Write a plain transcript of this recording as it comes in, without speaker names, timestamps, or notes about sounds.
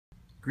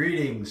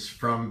Greetings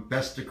from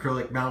Best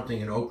Acrylic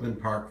Mounting in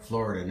Oakland Park,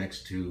 Florida,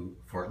 next to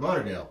Fort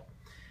Lauderdale.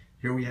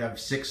 Here we have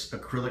 6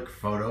 acrylic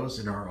photos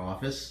in our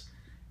office,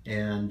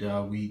 and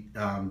we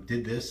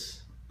did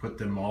this, put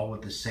them all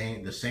with the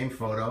same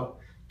photo,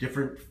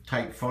 different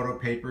type photo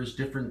papers,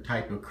 different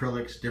type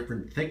acrylics,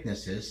 different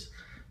thicknesses,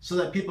 so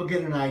that people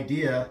get an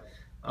idea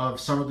of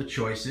some of the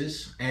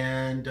choices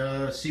and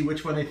see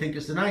which one they think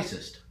is the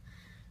nicest.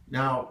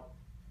 Now,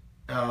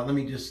 let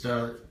me just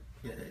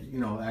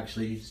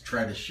actually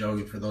try to show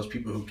you for those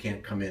people who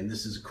can't come in.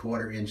 This is a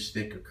 1/4 inch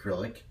thick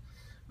acrylic.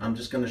 I'm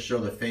just going to show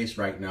the face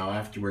right now.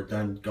 After we're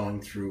done going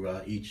through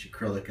each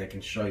acrylic, I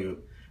can show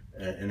you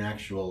an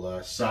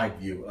actual side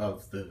view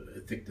of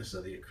the thickness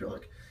of the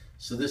acrylic.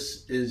 So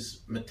this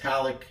is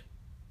metallic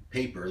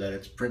paper that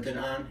it's printed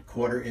on,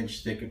 1/4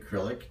 inch thick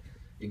acrylic.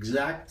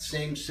 Exact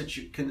same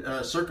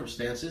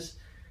circumstances,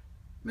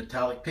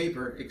 metallic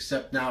paper,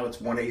 except now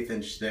it's 1/8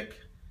 inch thick.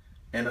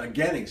 And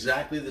again,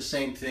 exactly the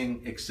same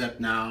thing, except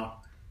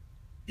now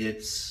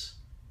it's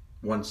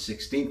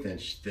 1/16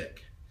 inch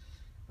thick.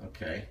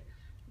 Okay.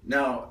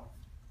 Now,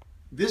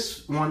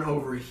 this one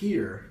over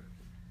here,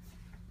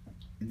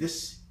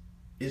 this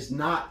is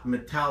not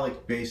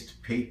metallic based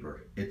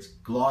paper. It's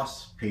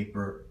gloss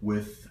paper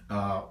with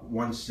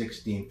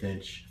 1/16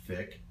 inch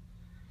thick.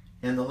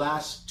 And the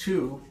last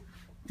two,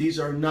 these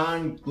are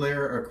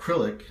non-glare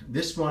acrylic.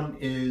 This one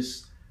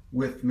is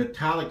with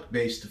metallic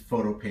based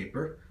photo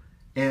paper.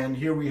 And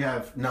here we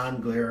have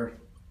non-glare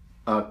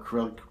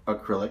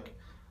acrylic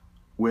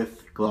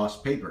with gloss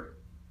paper.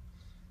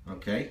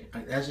 Okay,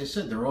 as I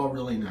said, they're all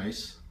really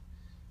nice.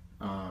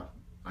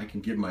 I can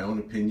give my own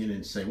opinion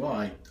and say, well,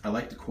 I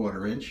like the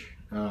 1/4 inch,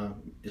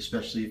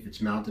 especially if it's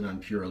mounted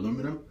on pure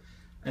aluminum.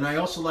 And I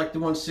also like the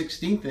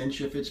 1/16 inch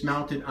if it's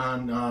mounted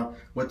on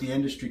what the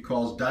industry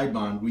calls die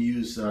bond. We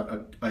use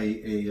a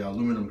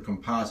aluminum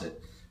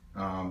composite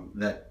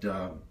that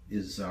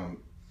is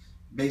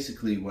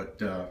basically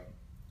what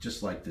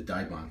just like the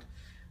die bond.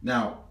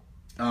 Now,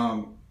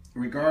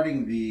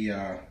 regarding the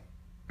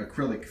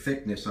acrylic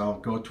thickness, I'll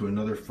go to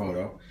another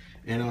photo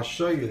and I'll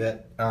show you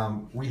that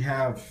we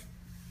have,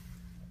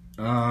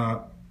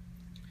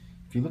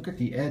 if you look at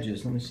the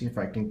edges, let me see if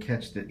I can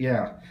catch that.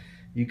 Yeah,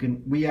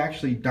 we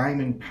actually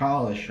diamond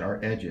polish our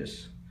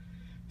edges.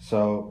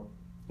 So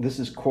this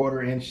is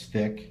 1/4 inch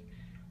thick.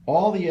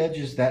 All the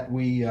edges that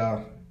we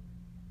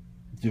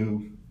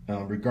do,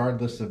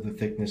 regardless of the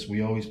thickness, we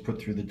always put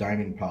through the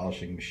diamond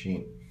polishing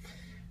machine.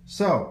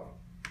 So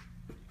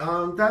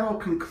that'll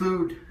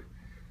conclude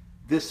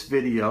this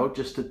video,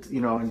 just to,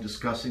 in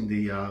discussing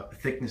the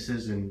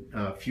thicknesses and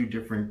a few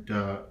different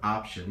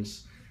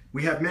options.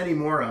 We have many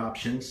more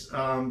options,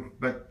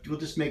 but we'll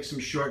just make some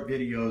short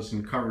videos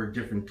and cover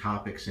different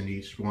topics in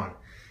each one.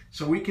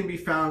 So we can be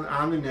found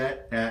on the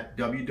net at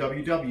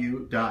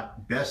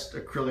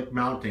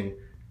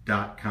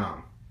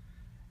www.bestacrylicmounting.com.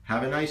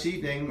 Have a nice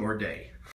evening or day.